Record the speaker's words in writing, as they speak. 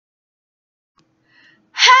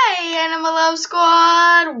Hey, Animal Love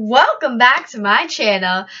Squad! Welcome back to my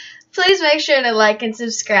channel. Please make sure to like and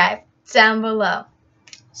subscribe down below.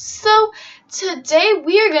 So, today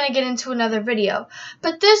we are going to get into another video.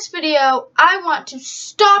 But this video, I want to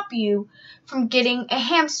stop you from getting a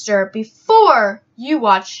hamster before you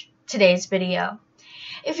watch today's video.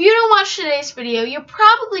 If you don't watch today's video, you're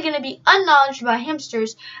probably going to be unknowledgeable about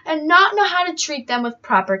hamsters and not know how to treat them with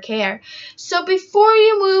proper care. So before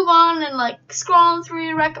you move on and scrolling through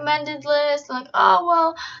your recommended list and oh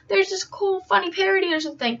well, there's this cool funny parody or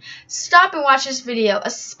something, stop and watch this video,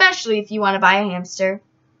 especially if you want to buy a hamster.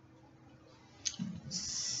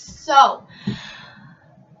 So,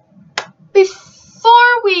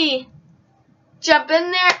 before we jump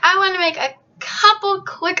in there, I want to make a couple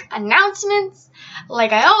quick announcements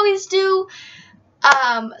like I always do.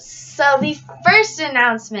 So the first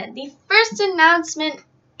announcement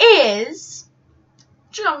is,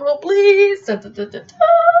 drum roll please. So the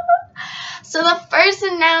first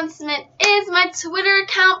announcement is my Twitter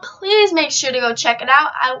account. Please make sure to go check it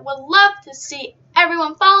out. I would love to see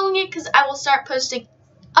everyone following it because I will start posting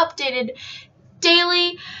updated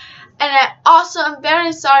daily. And I'm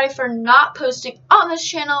very sorry for not posting on this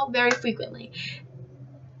channel very frequently.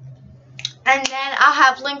 And then I'll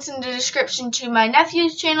have links in the description to my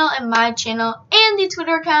nephew's channel and my channel and the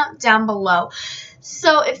Twitter account down below.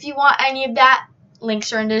 So if you want any of that,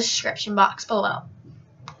 links are in the description box below.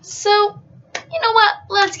 So, you know what?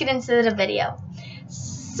 Let's get into the video.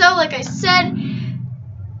 So like I said,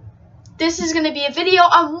 this is going to be a video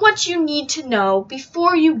on what you need to know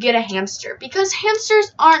before you get a hamster. Because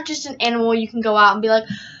hamsters aren't just an animal you can go out and be like,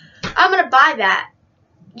 I'm going to buy that.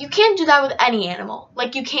 You can't do that with any animal.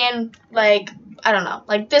 Like you can, I don't know,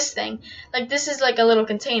 like this thing. Like this is like a little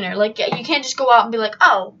container. Like you can't just go out and be like,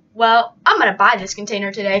 oh, well, I'm going to buy this container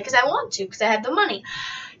today because I want to, because I have the money.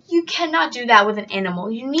 You cannot do that with an animal.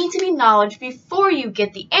 You need to be knowledgeable before you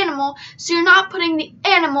get the animal so you're not putting the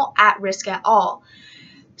animal at risk at all.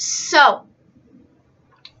 So,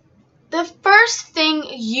 the first thing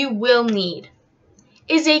you will need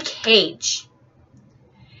is a cage.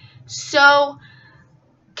 So,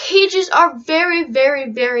 cages are very, very,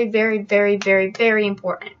 very, very, very, very, very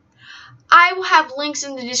important. I will have links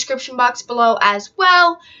in the description box below as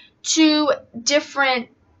well to different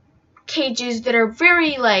cages that are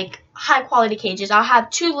very, high quality cages. I'll have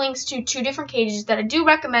two links to two different cages that I do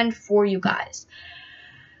recommend for you guys.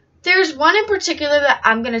 There's one in particular that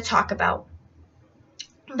I'm going to talk about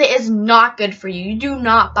that is not good for you. You do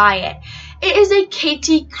not buy it. It is a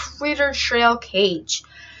KT Critter Trail cage.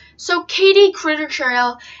 So KT Critter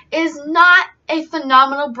Trail is not a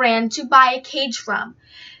phenomenal brand to buy a cage from.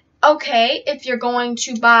 Okay, if you're going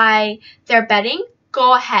to buy their bedding,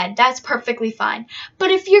 go ahead. That's perfectly fine.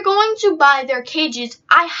 But if you're going to buy their cages,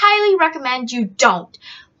 I highly recommend you don't.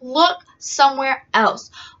 Look somewhere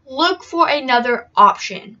else. Look for another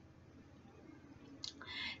option.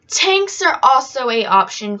 Tanks are also a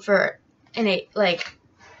option for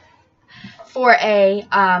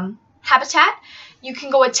habitat. You can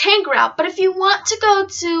go a tank route, but if you want to go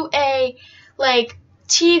to a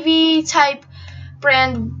TV type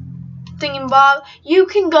brand thingamabob, you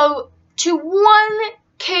can go to one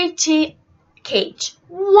KT cage.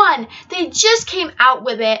 One. They just came out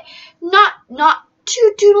with it not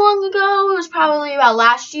too long ago. It was probably about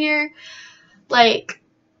last year,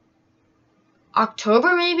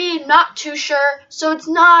 October maybe, not too sure, so it's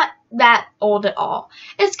not that old at all.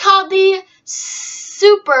 It's called the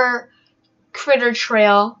Super Critter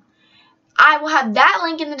Trail. I will have that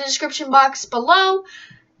link in the description box below,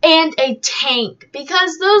 and a tank,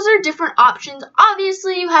 because those are different options.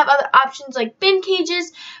 Obviously, you have other options like bin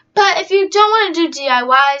cages, but if you don't want to do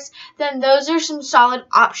DIYs, then those are some solid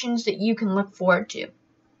options that you can look forward to.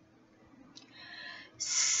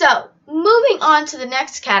 So, moving on to the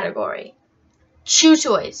next category. Chew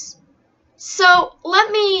toys. So let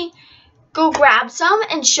me go grab some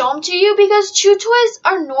and show them to you because chew toys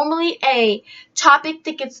are normally a topic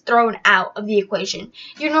that gets thrown out of the equation.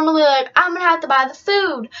 You're normally like, I'm going to have to buy the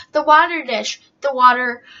food, the water dish, the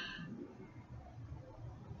water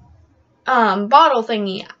bottle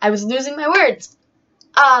thingy. I was losing my words.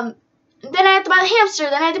 Then I have to buy the hamster,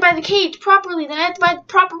 then I have to buy the cage properly, then I have to buy the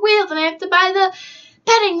proper wheel, then I have to buy the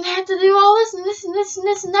bedding, they have to do all this and this and this and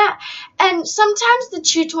this and that. And sometimes the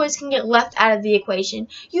chew toys can get left out of the equation.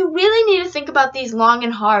 You really need to think about these long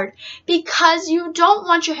and hard because you don't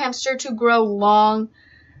want your hamster to grow long,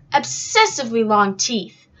 obsessively long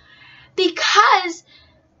teeth. Because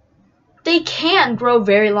they can grow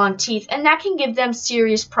very long teeth and that can give them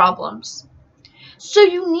serious problems. So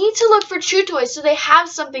you need to look for chew toys so they have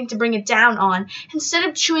something to bring it down on instead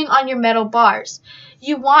of chewing on your metal bars.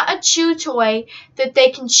 You want a chew toy that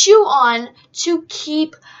they can chew on to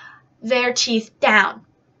keep their teeth down.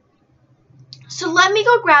 So let me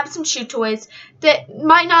go grab some chew toys that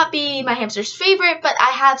might not be my hamster's favorite, but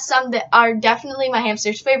I have some that are definitely my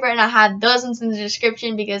hamster's favorite, and I have dozens in the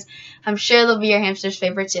description because I'm sure they'll be your hamster's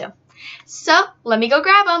favorite too. So let me go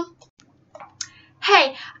grab them.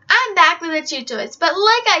 Hey, I'm back with the chew toys, but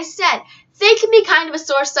like I said, they can be kind of a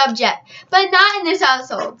sore subject, but not in this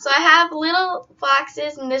household. So I have little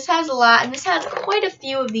boxes, and this has a lot, and this has quite a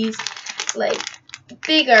few of these, like,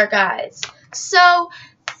 bigger guys. So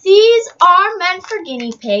these are meant for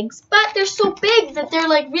guinea pigs, but they're so big that they're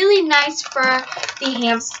like really nice for the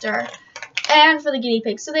hamster and for the guinea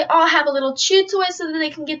pig. So they all have a little chew toy so that they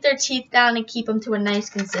can get their teeth down and keep them to a nice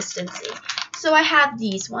consistency. So I have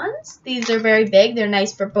these ones. These are very big. They're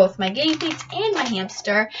nice for both my guinea pigs and my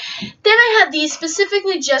hamster. Then I have these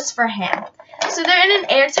specifically just for him. So they're in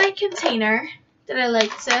an airtight container that I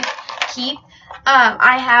like to keep.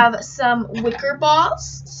 I have some wicker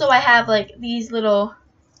balls. So I have like these little...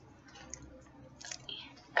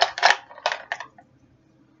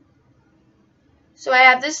 So I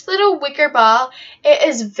have this little wicker ball. It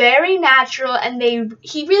is very natural, and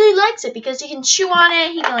he really likes it because he can chew on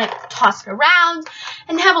it, he can like toss it around,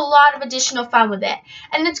 and have a lot of additional fun with it.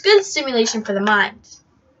 And it's good stimulation for the mind.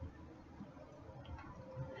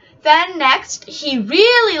 Then next, he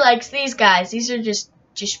really likes these guys. These are just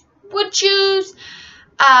wood chews.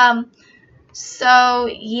 So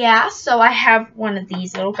yeah, so I have one of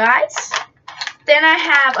these little guys. Then I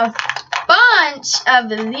have a bunch of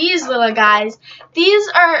these little guys. These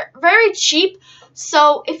are very cheap,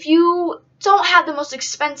 so if you don't have the most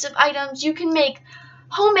expensive items, you can make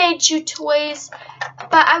homemade chew toys,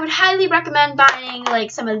 but I would highly recommend buying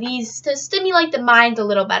like some of these to stimulate the mind a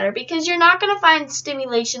little better, because you're not going to find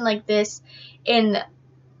stimulation like this in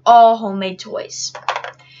all homemade toys.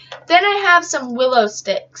 Then I have some willow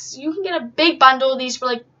sticks. You can get a big bundle of these for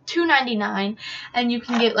like $2.99, and you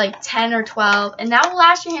can get like 10 or 12, and that will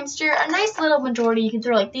last your hamster a nice little majority. You can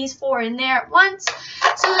throw like these 4 in there at once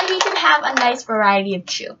so that he can have a nice variety of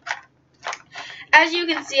chew. As you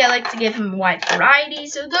can see, I like to give him a wide variety,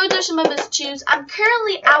 so those are some of his chews. I'm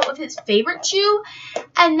currently out of his favorite chew,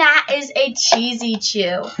 and that is a cheesy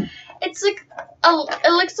chew. It's like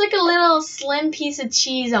it looks like a little slim piece of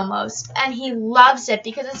cheese almost, and he loves it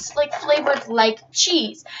because it's like flavored like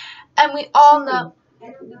cheese. And we all know... I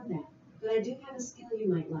don't know that, but I do have a skill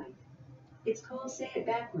you might like. It's called Say It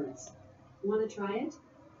Backwards. Want to try it?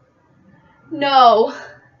 No.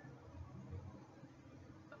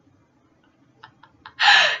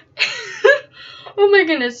 Oh my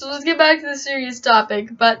goodness, so let's get back to the serious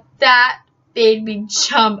topic, but that made me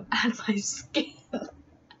jump out of my skin.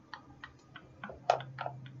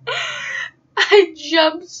 I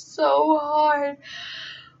jumped so hard.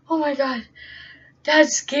 Oh my god, that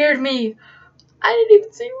scared me. I didn't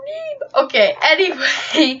even say Reeb. Okay,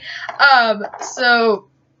 anyway,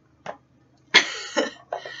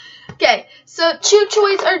 okay, so chew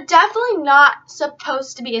toys are definitely not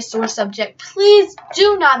supposed to be a sore subject. Please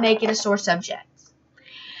do not make it a sore subject.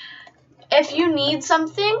 If you need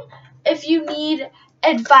something, if you need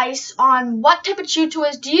advice on what type of chew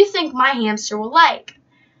toys do you think my hamster will like,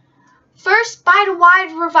 first, buy a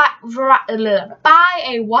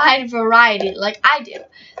wide variety, like I do.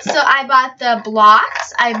 So I bought the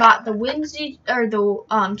blocks, I bought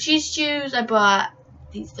the cheese chews, I bought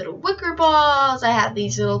these little wicker balls, I have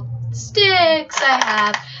these little sticks,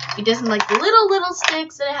 he doesn't like the little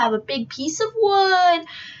sticks, and I have a big piece of wood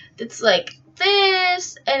that's like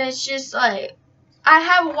this, and it's just like, I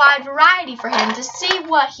have a wide variety for him to see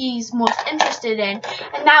what he's most interested in,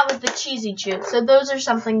 and that was the cheesy chew. So those are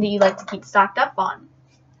something that you like to keep stocked up on.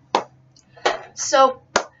 So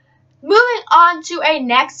moving on to a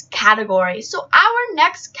next category. So our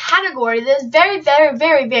next category that is very, very,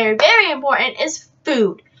 very, very, very important is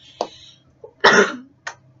food.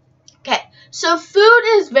 Okay, so food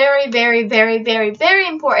is very, very, very, very, very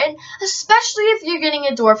important, especially if you're getting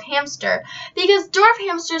a dwarf hamster, because dwarf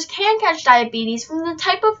hamsters can catch diabetes from the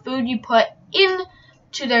type of food you put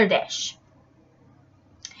into their dish.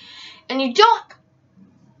 And you don't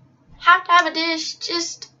have to have a dish,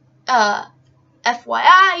 just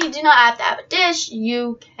FYI, you do not have to have a dish.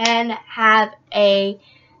 You can have a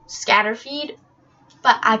scatter feed,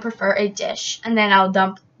 but I prefer a dish, and then I'll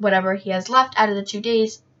dump whatever he has left out of the 2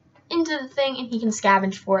 days into the thing, and he can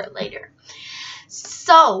scavenge for it later.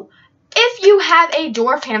 So if you have a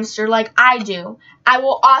dwarf hamster like I do, I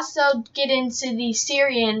will also get into the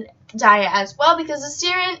Syrian diet as well, because the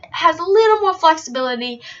Syrian has a little more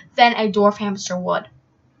flexibility than a dwarf hamster would.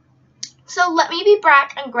 So let me be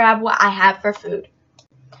back and grab what I have for food.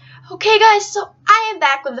 Okay guys, so I am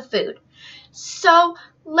back with the food. So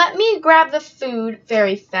let me grab the food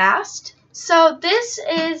very fast. So this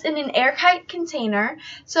is in an airtight container.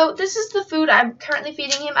 So this is the food I'm currently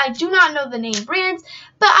feeding him. I do not know the name brands,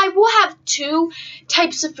 but I will have 2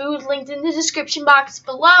 types of food linked in the description box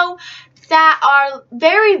below that are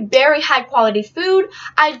very, very high quality food.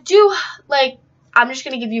 I'm just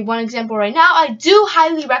going to give you one example right now. I do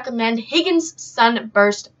highly recommend Higgins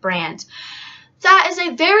Sunburst brand. That is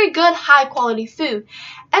a very good high quality food.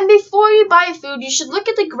 And before you buy food, you should look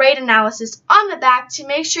at the grade analysis on the back to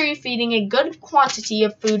make sure you're feeding a good quantity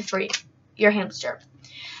of food for your hamster.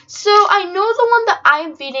 So I know the one that I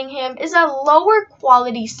am feeding him is a lower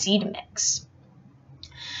quality seed mix.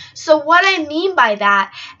 So what I mean by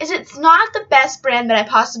that is it's not the best brand that I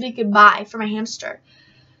possibly could buy for my hamster.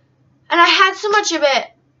 And I had so much of it,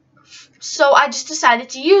 so I just decided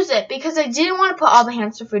to use it because I didn't want to put all the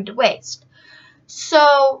hamster food to waste.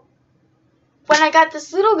 So when I got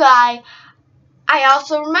this little guy, I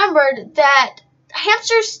also remembered that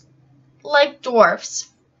hamsters, like dwarfs,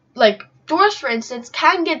 for instance,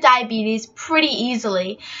 can get diabetes pretty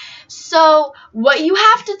easily. So what you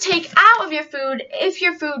have to take out of your food, if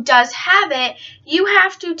your food does have it, you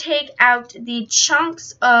have to take out the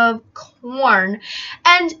chunks of corn.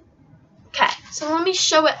 And okay, so let me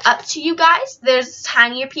show it up to you guys. There's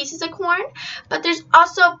tinier pieces of corn, but there's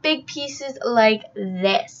also big pieces like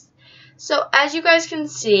this. So as you guys can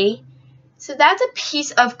see, so that's a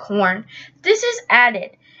piece of corn. This is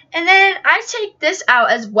added. And then I take this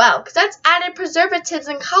out as well, because that's added preservatives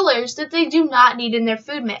and colors that they do not need in their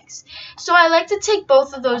food mix. So I like to take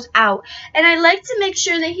both of those out. And I like to make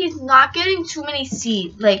sure that he's not getting too many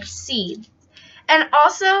seeds. And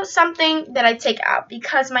also something that I take out,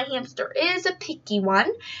 because my hamster is a picky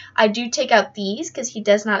one, I do take out these because he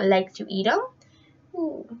does not like to eat them.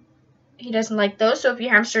 Ooh, he doesn't like those, so if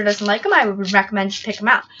your hamster doesn't like them, I would recommend you pick them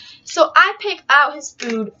out. So I pick out his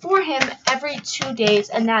food for him every 2 days,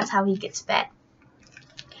 and that's how he gets fed.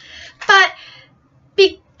 But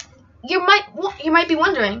you might be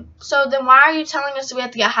wondering, so then why are you telling us that we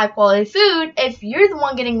have to get high quality food if you're the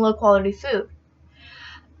one getting low quality food?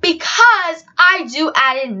 Because I do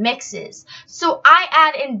add in mixes. So I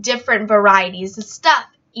add in different varieties of stuff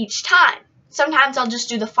each time. Sometimes I'll just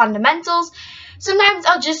do the fundamentals. Sometimes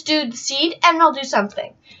I'll just do the seed and I'll do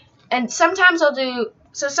something. And sometimes I'll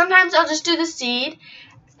just do the seed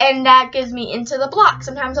and that gives me into the block.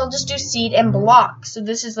 Sometimes I'll just do seed and block. So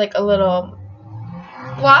this is like a little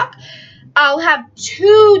block. I'll have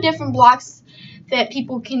 2 different blocks that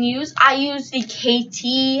people can use. I use the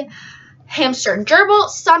KT Hamster and Gerbil.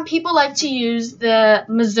 Some people like to use the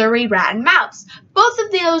Missouri Rat and Mouse. Both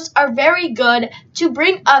of those are very good to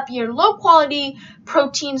bring up your low quality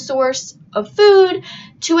protein source of food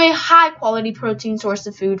to a high quality protein source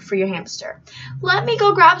of food for your hamster. Let me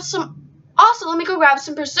go grab some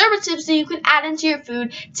preservatives that you can add into your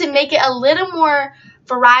food to make it a little more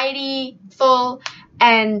variety-full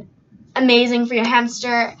and amazing for your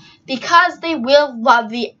hamster, because they will love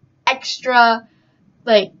the extra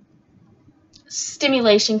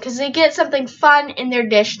stimulation, because they get something fun in their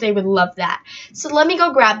dish. They would love that. So let me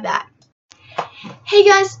go grab that. Hey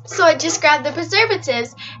guys, so I just grabbed the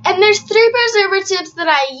preservatives, and there's 3 preservatives that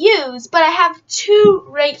I use, but I have 2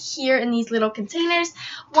 right here in these little containers.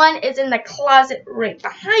 One is in the closet right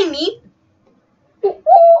behind me,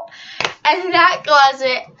 and that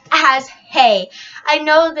closet has hay. I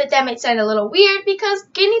know that might sound a little weird because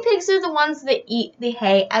guinea pigs are the ones that eat the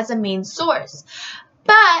hay as a main source.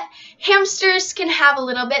 But hamsters can have a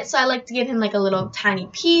little bit, so I like to give him like a little tiny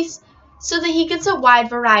piece so that he gets a wide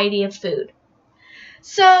variety of food.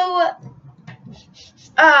 So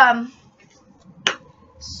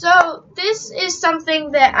this is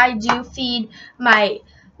something that I do feed my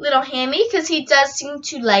little hammy, because he does seem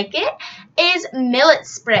to like it, is millet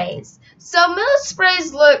sprays. So millet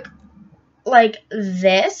sprays look like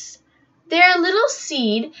this. They're a little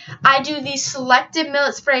seed. I do these selected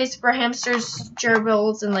millet sprays for hamsters,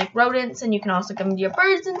 gerbils, and like rodents, and you can also give them to your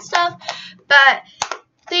birds and stuff. But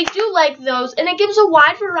they do like those, and it gives a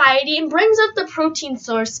wide variety and brings up the protein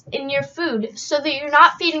source in your food so that you're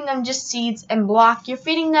not feeding them just seeds and block. You're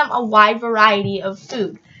feeding them a wide variety of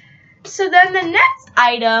food. So then the next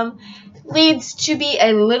item leads to be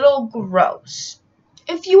a little gross.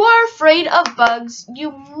 If you are afraid of bugs, you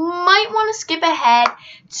might want to skip ahead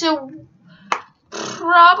to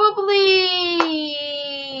probably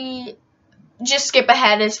just skip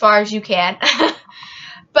ahead as far as you can.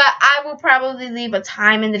 but I will probably leave a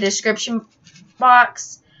time in the description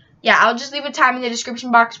box. Yeah, I'll just leave a time in the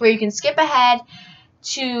description box where you can skip ahead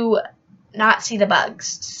to not see the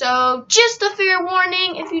bugs. So just a fair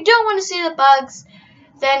warning, if you don't want to see the bugs,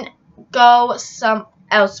 then go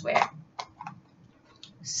elsewhere.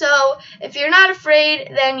 So if you're not afraid,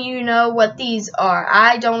 then you know what these are.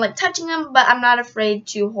 I don't like touching them, but I'm not afraid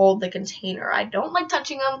to hold the container. I don't like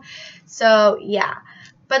touching them, so yeah.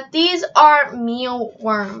 But these are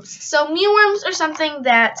mealworms. So mealworms are something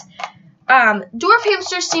that dwarf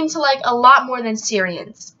hamsters seem to like a lot more than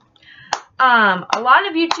Syrians. A lot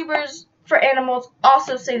of YouTubers for animals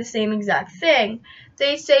also say the same exact thing.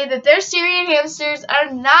 They say that their Syrian hamsters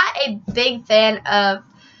are not a big fan of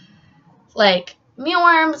like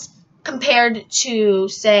mealworms compared to,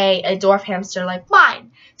 say, a dwarf hamster like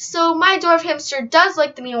mine. So my dwarf hamster does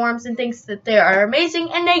like the mealworms and thinks that they are amazing,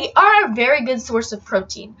 and they are a very good source of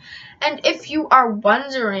protein. And if you are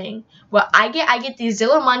wondering what I get the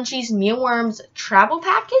Zilla Munchies mealworms travel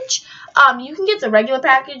package. You can get the regular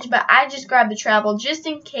package, but I just grabbed the travel just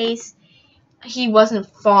in case he wasn't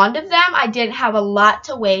fond of them. I didn't have a lot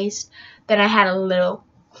to waste, then I had a little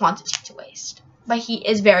quantity to waste. But he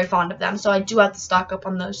is very fond of them, so I do have to stock up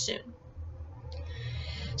on those soon.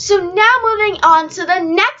 So now moving on to the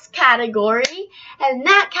next category, and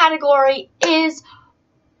that category is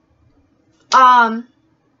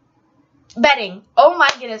bedding. Oh my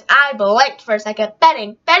goodness, I blanked for a second.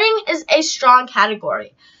 Bedding. Bedding is a strong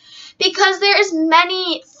category because there is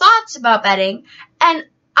many thoughts about bedding, and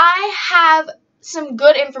I have some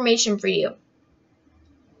good information for you.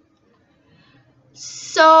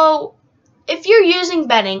 So if you're using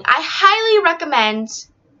bedding, I highly recommend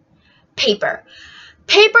paper.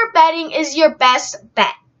 Paper bedding is your best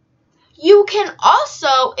bet. You can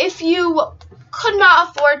also, if you could not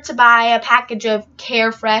afford to buy a package of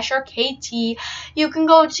Carefresh or KT, you can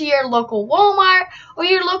go to your local Walmart or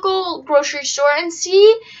your local grocery store and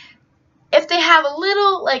see if they have a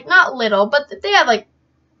little, like not little, but they have like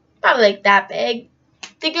probably like that big,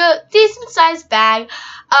 they go decent sized bag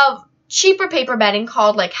of cheaper paper bedding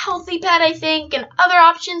called like Healthy Pet, I think, and other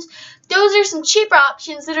options. Those are some cheaper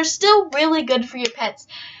options that are still really good for your pets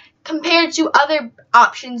compared to other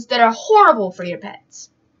options that are horrible for your pets.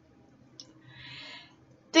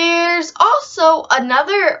 There's also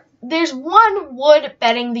there's one wood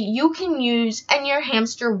bedding that you can use and your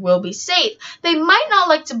hamster will be safe. They might not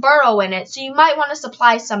like to burrow in it, so you might want to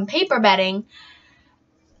supply some paper bedding.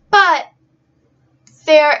 But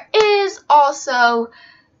there is also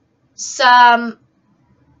some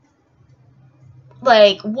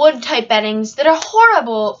like wood type beddings that are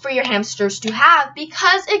horrible for your hamsters to have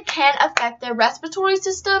because it can affect their respiratory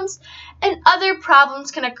systems and other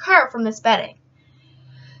problems can occur from this bedding.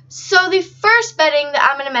 So the first bedding that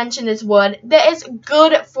I'm going to mention is wood that is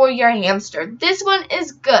good for your hamster. This one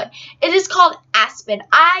is good. It is called Aspen.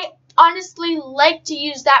 I honestly like to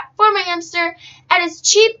use that for my hamster, and it's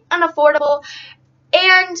cheap and affordable,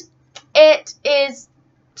 and it is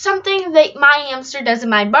something that my hamster doesn't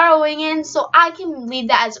mind burrowing in, so I can leave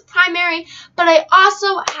that as a primary. But I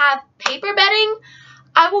also have paper bedding.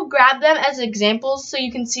 I will grab them as examples so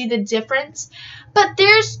you can see the difference. But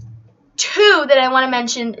there's two that I want to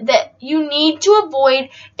mention that you need to avoid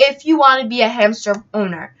if you want to be a hamster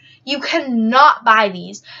owner. You cannot buy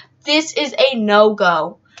these. This is a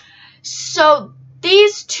no-go. So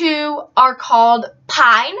these two are called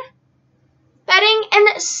pine bedding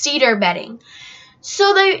and cedar bedding.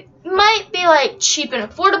 So they might be like cheap and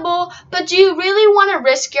affordable, but do you really want to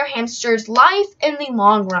risk your hamster's life in the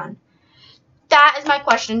long run? That is my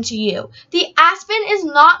question to you. The Aspen is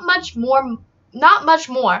not much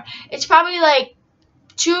more. It's probably like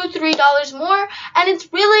 $2-3 more, and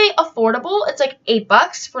it's really affordable. It's like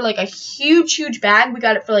 $8 for like a huge bag. We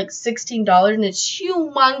got it for like $16, and it's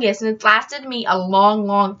humongous, and it's lasted me a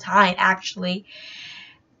long time actually.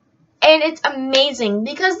 And it's amazing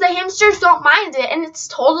because the hamsters don't mind it, and it's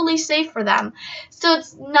totally safe for them. So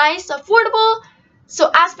it's nice, affordable. So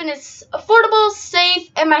Aspen is affordable, safe,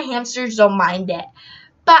 and my hamsters don't mind it.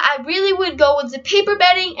 But I really would go with the paper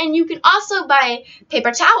bedding, and you can also buy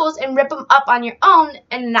paper towels and rip them up on your own,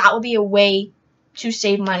 and that will be a way to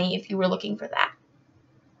save money if you were looking for that.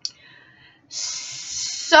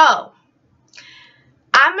 So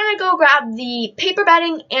I'm going to go grab the paper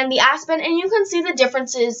bedding and the Aspen, and you can see the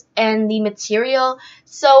differences in the material,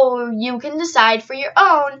 so you can decide for your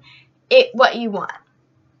own what you want.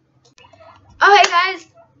 Okay guys,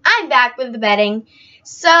 I'm back with the bedding.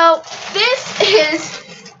 So this is,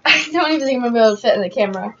 I don't even think I'm going to be able to fit in the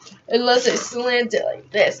camera unless I slant it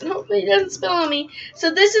like this, and hopefully it doesn't spill on me.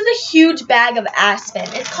 So this is a huge bag of Aspen.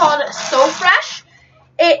 It's called So Fresh.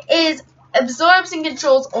 It absorbs and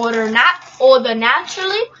controls odor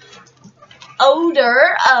naturally.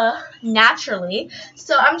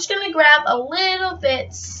 So I'm just gonna grab a little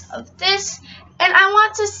bit of this, and I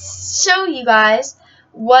want to show you guys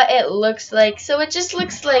what it looks like. So it just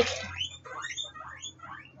looks like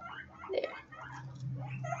there.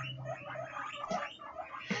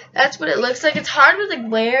 That's what it looks like. It's hard with the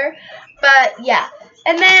glare, but yeah.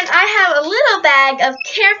 And then I have a little bag of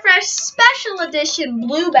Carefresh Special Edition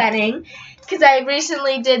blue bedding, because I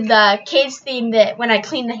recently did the cage theme that when I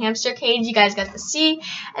cleaned the hamster cage, you guys got to see.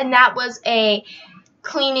 And that was a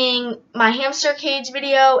cleaning my hamster cage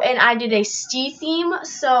video, and I did a Steve theme,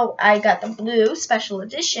 so I got the blue Special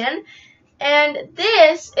Edition. And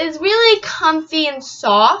this is really comfy and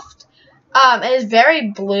soft. It is very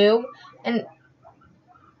blue, and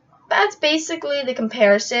that's basically the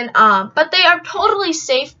comparison. But they are totally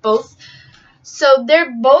safe both. So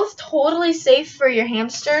they're both totally safe for your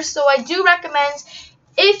hamster. So I do recommend,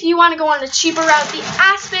 if you want to go on a cheaper route, the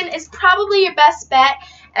Aspen is probably your best bet.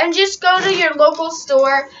 And just go to your local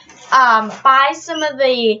store, buy some of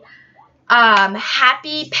the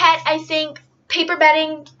Happy Pet, I think, paper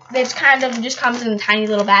bedding that kind of just comes in a tiny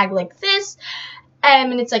little bag like this.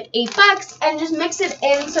 And it's like $8, and just mix it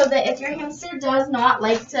in so that if your hamster does not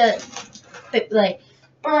like to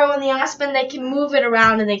burrow in the Aspen, they can move it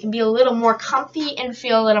around and they can be a little more comfy and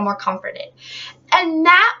feel a little more comforted. And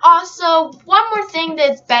that also, one more thing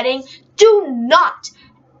that's bedding, do not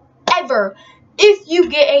ever, if you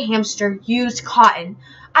get a hamster, use cotton.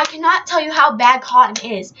 I cannot tell you how bad cotton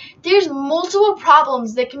is. There's multiple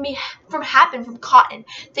problems that can happen from cotton.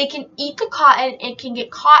 They can eat the cotton, it can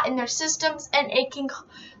get caught in their systems, and it can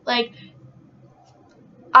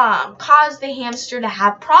cause the hamster to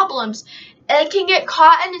have problems. It can get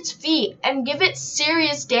caught in its feet and give it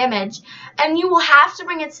serious damage, and you will have to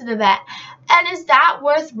bring it to the vet. And is that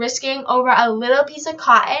worth risking over a little piece of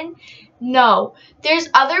cotton? No. There's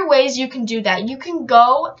other ways you can do that. You can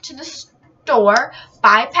go to the store,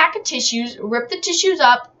 buy a pack of tissues, rip the tissues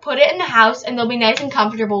up, put it in the house, and they'll be nice and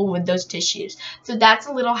comfortable with those tissues. So that's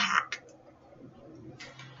a little hack.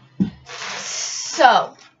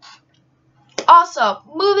 So, also,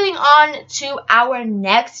 moving on to our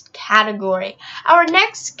next category. Our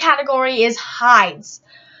next category is hides.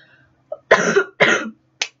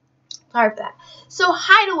 Sorry for that. So,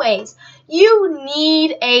 hideaways. You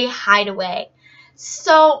need a hideaway.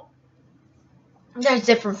 So, there's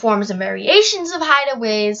different forms and variations of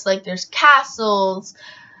hideaways, like there's castles,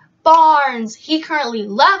 barns. He currently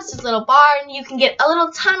loves his little barn. You can get a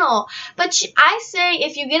little tunnel, but I say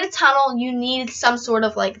if you get a tunnel, you need some sort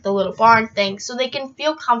of like the little barn thing so they can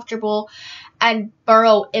feel comfortable and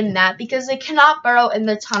burrow in that, because they cannot burrow in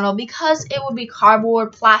the tunnel because it would be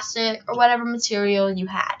cardboard, plastic, or whatever material you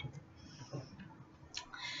had.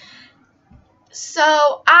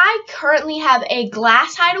 So I currently have a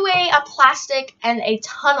glass hideaway, a plastic, and a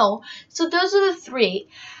tunnel. So those are the three.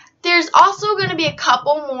 There's also going to be a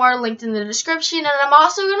couple more linked in the description, and I'm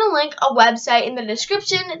also going to link a website in the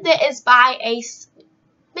description that is by a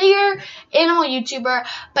bigger animal YouTuber,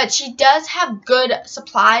 but she does have good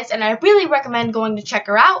supplies, and I really recommend going to check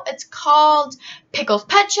her out. It's called Pickles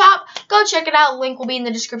Pet Shop. Go check it out. Link will be in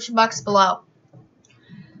the description box below.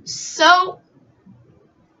 So,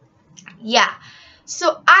 yeah. So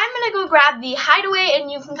I'm going to go grab the hideaway, and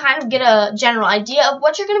you can kind of get a general idea of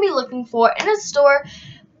what you're going to be looking for in a store.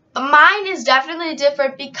 Mine is definitely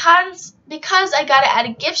different because I got it at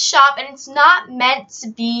a gift shop, and it's not meant to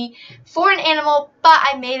be for an animal, but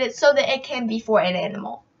I made it so that it can be for an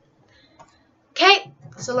animal. Okay,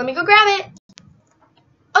 so let me go grab it.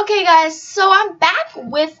 Okay, guys, so I'm back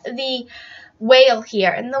with the whale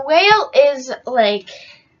here, and the whale is like,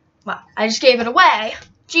 well, I just gave it away.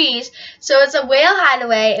 Jeez. So it's a whale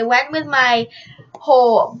hideaway. It went with my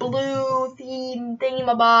whole blue theme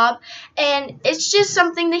thingamabob, and it's just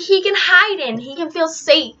something that he can hide in. He can feel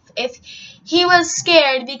safe. If he was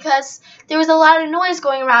scared because there was a lot of noise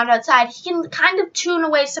going around outside, he can kind of tune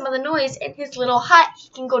away some of the noise in his little hut. He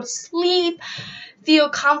can go to sleep, feel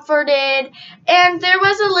comforted, and there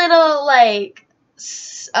was a little like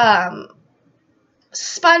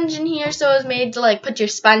sponge in here, so it was made to like put your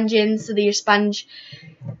sponge in so that your sponge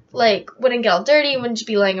like wouldn't get all dirty, wouldn't just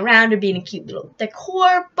be laying around or being a cute little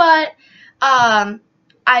decor. But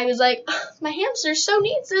I was like, my hamster so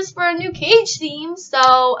needs this for a new cage theme,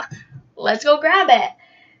 so let's go grab it.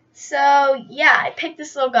 So yeah, I picked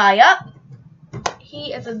this little guy up.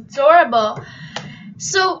 He is adorable.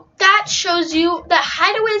 So that shows you that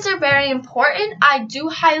hideaways are very important. I do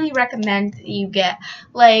highly recommend that you get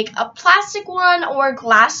like a plastic one or a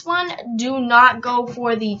glass one. Do not go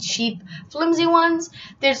for the cheap, flimsy ones.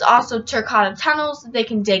 There's also terracotta tunnels that they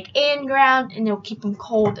can dig in ground, and it'll keep them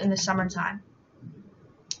cold in the summertime.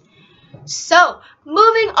 So,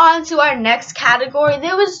 moving on to our next category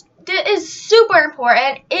that is super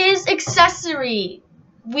important is accessory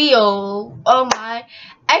wheel. Oh my,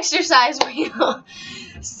 exercise wheel.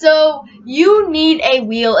 So, you need a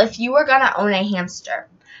wheel if you are going to own a hamster.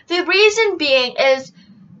 The reason being is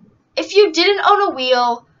if you didn't own a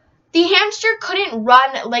wheel, the hamster couldn't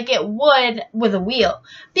run like it would with a wheel.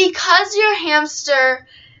 Because your hamster,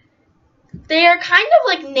 they are kind of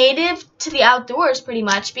like native to the outdoors pretty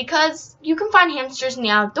much, because you can find hamsters in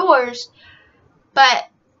the outdoors, but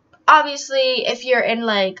obviously if you're in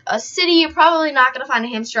like a city, you're probably not going to find a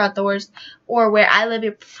hamster outdoors, or where I live,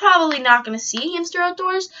 you're probably not going to see a hamster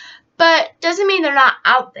outdoors, but doesn't mean they're not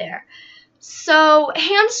out there. So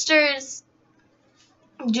hamsters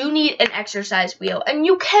do need an exercise wheel, and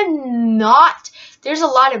you cannot, there's a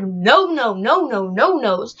lot of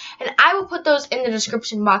no's, and I will put those in the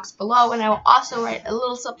description box below, and I will also write a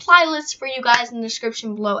little supply list for you guys in the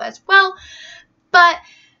description below as well. But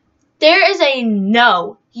there is a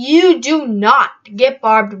no, you do not get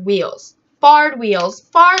barbed wheels. Barred wheels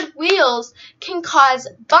can cause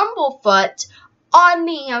bumblefoot on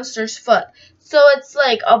the hamster's foot. So it's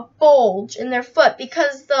like a bulge in their foot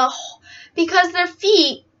because their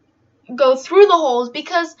feet go through the holes,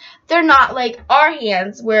 because they're not like our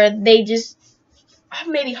hands where they just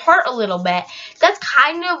maybe hurt a little bit. That's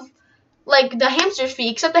kind of like the hamster's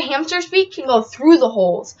feet, except the hamster's feet can go through the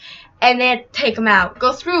holes and then take them out.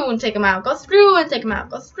 Go through and take them out. Go through and take them out.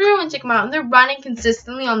 Go through and take them out. And they're running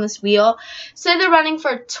consistently on this wheel. Say they're running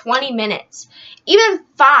for 20 minutes. Even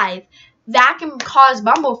 5. That can cause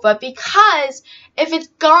bumblefoot, because if it's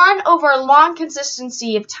gone over a long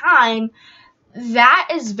consistency of time, that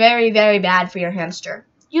is very, very bad for your hamster.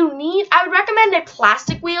 I would recommend a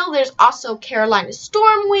plastic wheel. There's also Carolina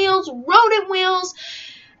Storm wheels, rodent wheels,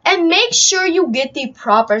 and make sure you get the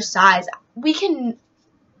proper size.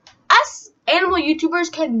 Us animal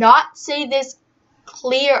YouTubers cannot say this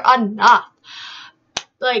clear enough.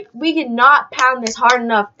 Like, we cannot pound this hard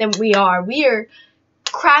enough than we are. We are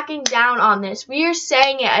cracking down on this. We are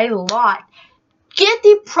saying it a lot. Get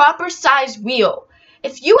the proper size wheel.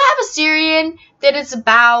 If you have a Syrian that is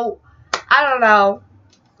about, I don't know,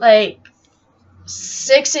 like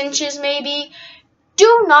 6 inches maybe,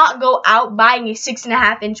 do not go out buying a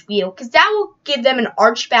 6.5-inch wheel, because that will give them an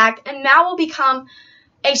arch back, and that will become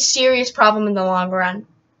a serious problem in the long run.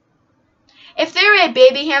 If they're a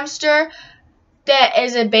baby hamster that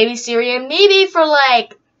is a baby Syrian, maybe for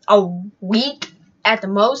like a week at the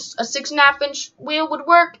most, a 6.5-inch wheel would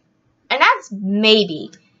work, and that's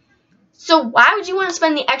maybe. So why would you want to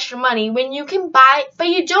spend the extra money when you can buy, but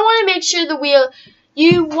you don't want to make sure the wheel,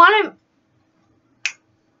 you want to,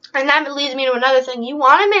 and that leads me to another thing, you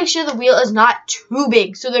want to make sure the wheel is not too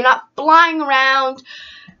big, so they're not flying around.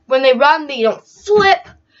 When they run, they don't flip.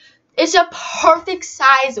 It's a perfect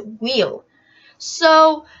size wheel.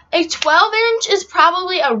 So a 12-inch is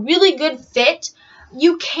probably a really good fit.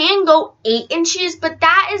 You can go 8 inches, but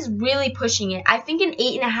that is really pushing it. I think an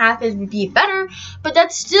 8.5 would be better, but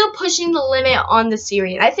that's still pushing the limit on the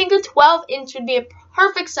Syrian. I think a 12-inch would be a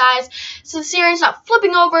perfect size, so the Syrian's not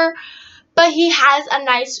flipping over, but he has a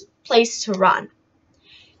nice place to run.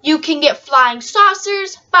 You can get flying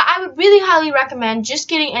saucers, but I would really highly recommend just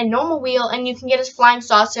getting a normal wheel, and you can get a flying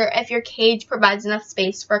saucer if your cage provides enough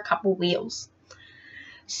space for a couple wheels.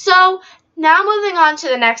 So, now moving on to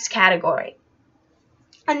the next category.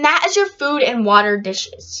 And that is your food and water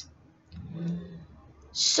dishes.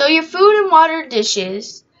 So your food and water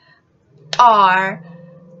dishes are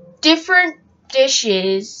different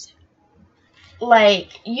dishes.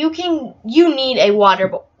 Like you need a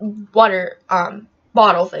water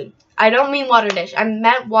bottle thing. I don't mean water dish. I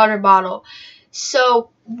meant water bottle.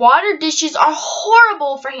 So water dishes are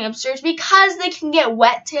horrible for hamsters because they can get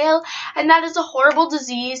wet tail, and that is a horrible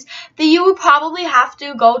disease that you would probably have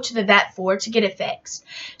to go to the vet for to get it fixed.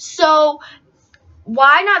 So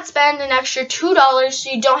why not spend an extra $2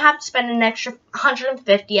 so you don't have to spend an extra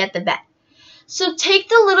 $150 at the vet? So take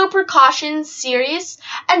the little precautions serious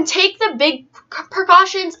and take the big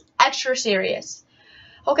precautions extra serious.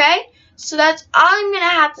 Okay? So that's all I'm going to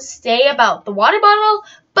have to say about the water bottle.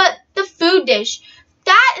 But the food dish,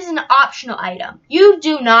 that is an optional item. You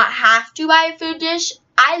do not have to buy a food dish.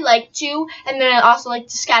 I like to, and then I also like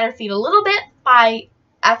to scatter feed a little bit.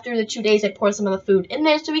 After the 2 days, I pour some of the food in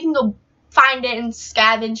there so we can go find it and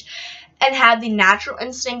scavenge and have the natural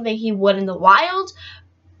instinct that he would in the wild,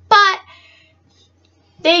 but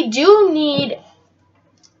they do need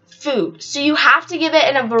food, so you have to give it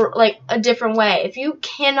in a different way. If you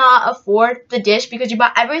cannot afford the dish because you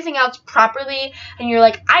bought everything else properly and you're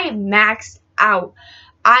like, I am maxed out,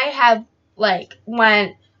 I have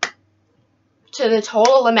went to the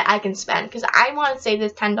total limit I can spend because I want to save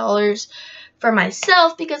this $10 for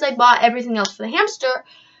myself because I bought everything else for the hamster,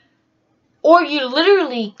 or you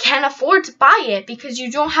literally can't afford to buy it because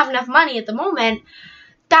you don't have enough money at the moment,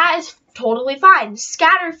 that is totally fine.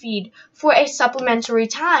 Scatter feed for a supplementary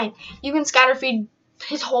time. You can scatter feed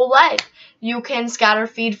his whole life. You can scatter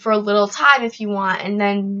feed for a little time if you want and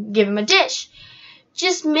then give him a dish.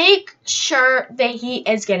 Just make sure that he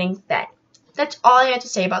is getting fed. That's all I have to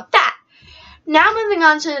say about that. Now moving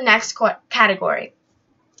on to the next category.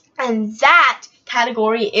 And that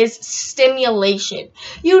category is stimulation.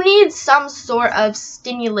 You need some sort of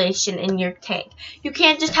stimulation in your tank. You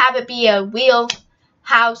can't just have it be a wheel,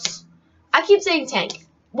 house. I keep saying tank.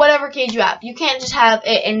 Whatever cage you have. You can't just have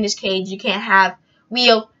it in this cage. You can't have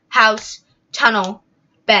wheel, house, tunnel,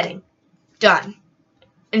 bedding. Done.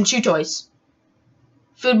 And chew toys.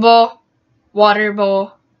 Food bowl, water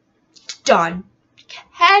bowl. Done. You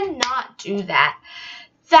cannot do that.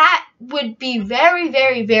 That would be very,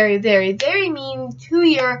 very, very, very, very mean to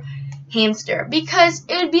your hamster, because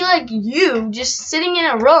it would be like you just sitting in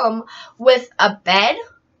a room with a bed,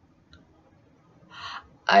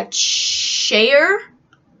 a chair,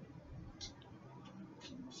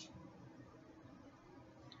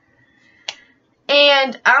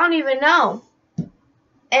 and I don't even know,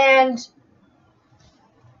 and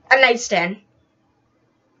a nightstand.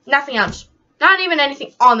 Nothing else. Not even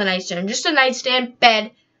anything on the nightstand. Just a nightstand,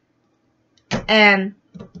 bed, and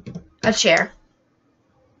a chair.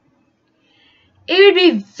 It would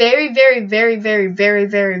be very, very, very, very, very,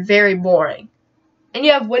 very, very boring. And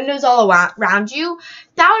you have windows all around you.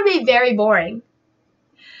 That would be very boring.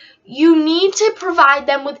 You need to provide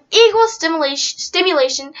them with equal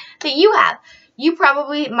stimulation that you have. You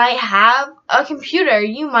probably might have a computer.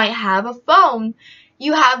 You might have a phone.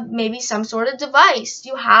 You have maybe some sort of device.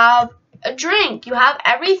 You have a drink. You have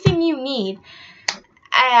everything you need.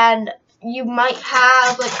 And you might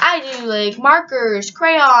have, like I do, like markers,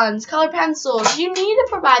 crayons, color pencils. You need to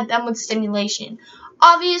provide them with stimulation.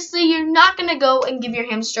 Obviously, you're not going to go and give your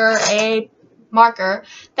hamster a marker.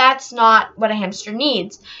 That's not what a hamster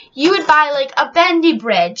needs. You would buy like a bendy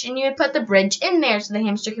bridge, and you would put the bridge in there so the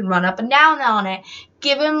hamster can run up and down on it.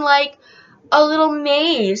 Give him like a little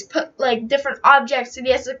maze. Put like different objects that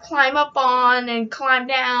he has to climb up on and climb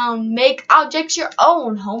down. Make objects your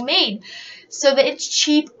own, homemade, so that it's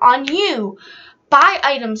cheap on you. Buy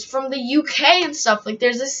items from the UK and stuff. Like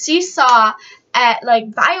there's a seesaw at like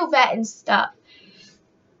BioVet and stuff.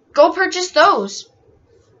 Go purchase those.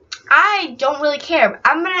 I don't really care.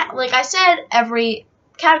 I'm gonna, like I said, every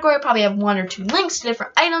category probably have 1 or 2 links to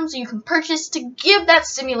different items you can purchase to give that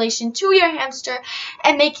stimulation to your hamster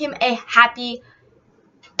and make him a happy,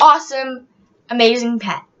 awesome, amazing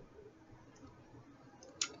pet.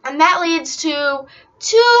 And that leads to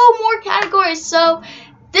 2 more categories. So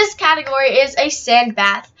this category is a sand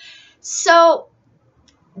bath. So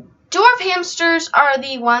dwarf hamsters are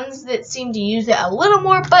the ones that seem to use it a little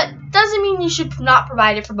more, but doesn't mean you should not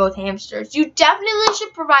provide it for both hamsters. You definitely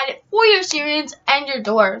should provide it for your Syrians and your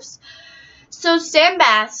dwarfs. So sand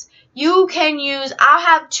baths, you can use, I'll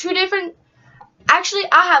have 2 different, actually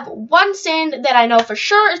I'll have one sand that I know for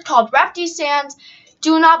sure is called Repti Sands.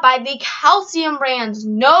 Do not buy the calcium brands.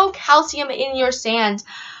 No calcium in your sand.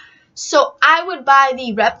 So I would buy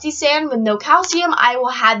the Repti sand with no calcium. I will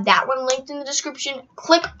have that one linked in the description.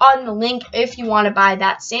 Click on the link if you want to buy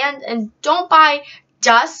that sand. And don't buy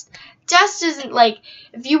dust. Dust isn't like,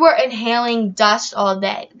 if you were inhaling dust all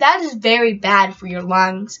day, that is very bad for your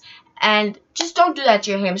lungs. And just don't do that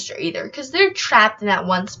to your hamster either, because they're trapped in that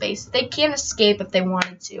one space. They can't escape if they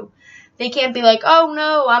wanted to. They can't be like, oh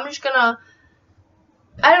no, I'm just gonna,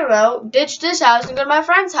 I don't know, ditch this house and go to my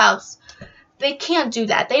friend's house. They can't do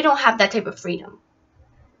that. They don't have that type of freedom.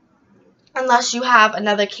 Unless you have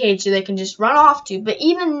another cage that they can just run off to. But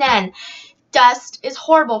even then, dust is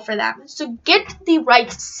horrible for them. So get the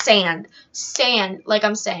right sand. Sand, like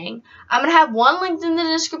I'm saying. I'm going to have one linked in the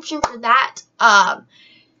description for that.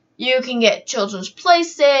 You can get Children's Play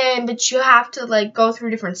sand, but you have to like go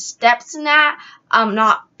through different steps in that. I'm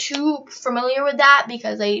not too familiar with that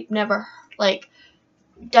because I've never like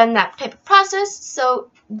done that type of process.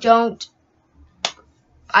 So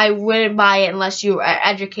I wouldn't buy it unless you are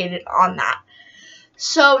educated on that.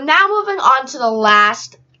 So now moving on to the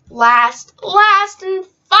last and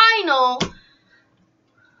final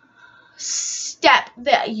step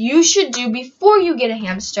that you should do before you get a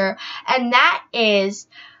hamster, and that is,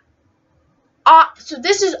 so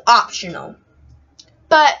this is optional,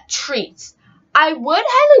 but treats. I would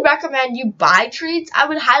highly recommend you buy treats. I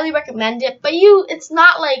would highly recommend it, but it's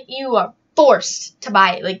not like you are forced to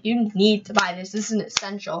buy it. Like, you need to buy this. This is an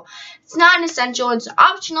essential. It's not an essential. It's an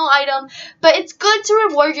optional item, but it's good to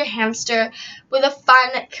reward your hamster with a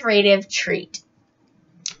fun, creative treat.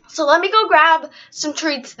 So let me go grab some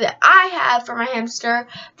treats that I have for my hamster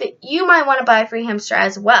that you might want to buy for your hamster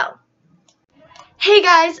as well. Hey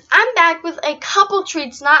guys, I'm back with a couple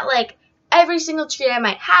treats, not like every single treat I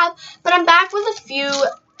might have, but I'm back with a few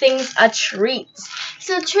things of treats.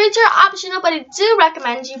 So treats are optional, but I do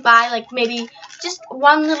recommend you buy like maybe just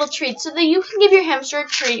one little treat so that you can give your hamster a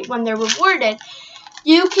treat when they're rewarded.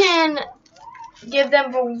 You can give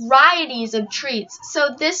them varieties of treats.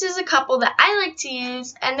 So this is a couple that I like to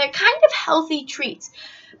use, and they're kind of healthy treats,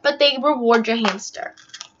 but they reward your hamster.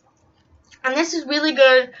 And this is really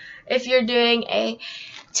good if you're doing a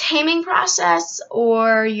taming process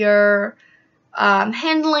or you're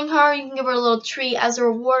handling her. You can give her a little treat as a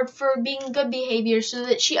reward for being good behavior, so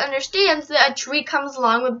that she understands that a treat comes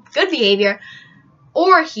along with good behavior,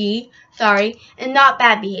 and not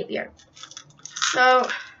bad behavior. So,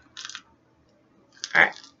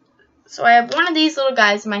 alright. So I have one of these little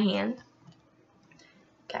guys in my hand.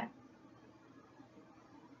 Okay.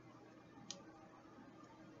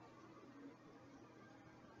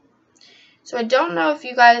 So I don't know if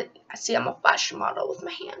you guys, see, I'm a fashion model with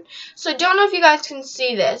my hand. So I don't know if you guys can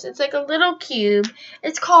see this. It's like a little cube.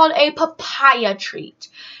 It's called a papaya treat.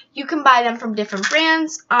 You can buy them from different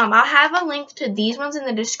brands. I'll have a link to these ones in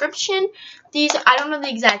the description. These, I don't know the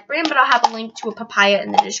exact brand, but I'll have a link to a papaya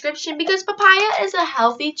in the description, because papaya is a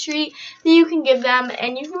healthy treat that you can give them,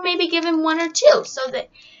 and you can maybe give him one or two so that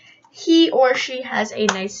he or she has a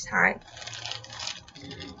nice time.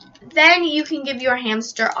 Then you can give your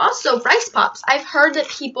hamster also rice pops. I've heard that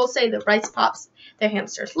people say that rice pops their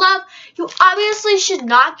hamsters love. You obviously should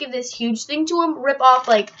not give this huge thing to them. Rip off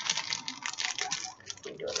like,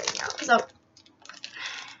 let me do it right now. So,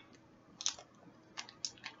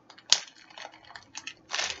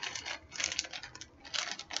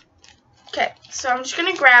 okay, so I'm just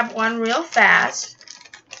gonna grab one real fast.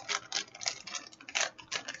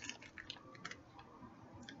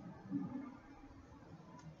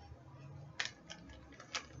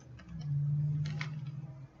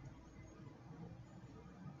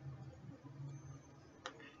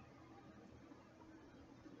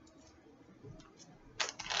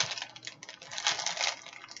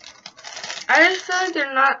 I just feel like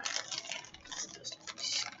they're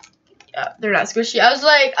not squishy. I was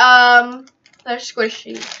like, they're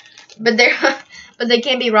squishy, but they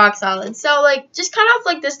can't be rock solid. So like, just cut off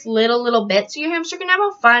like this little bit so your hamster can have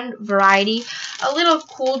a fun variety, a little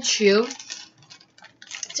cool chew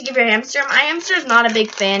to give your hamster. My hamster is not a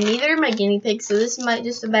big fan, neither my guinea pig, so this might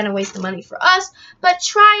just have been a waste of money for us, but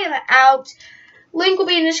try it out. Link will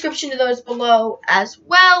be in the description to those below as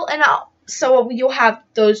well, and so you'll have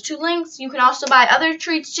those two links. You can also buy other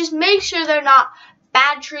treats. Just make sure they're not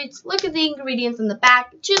bad treats. Look at the ingredients in the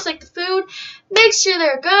back, just like the food. Make sure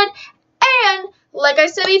they're good. And like I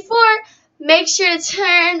said before, make sure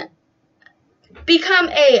to become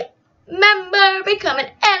a member, become an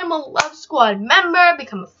Animal Love Squad member,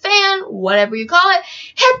 become a fan, whatever you call it.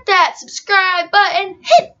 Hit that subscribe button,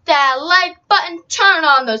 hit that like button, turn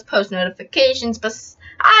on those post notifications besides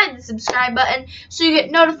the subscribe button so you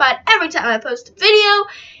get notified every time I post a video.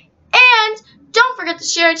 And don't forget to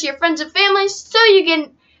share it to your friends and family so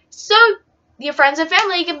your friends and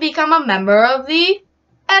family can become a member of the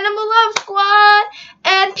Animal Love Squad.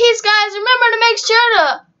 And peace, guys. Remember to make sure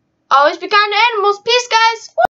to always be kind to animals. Peace, guys.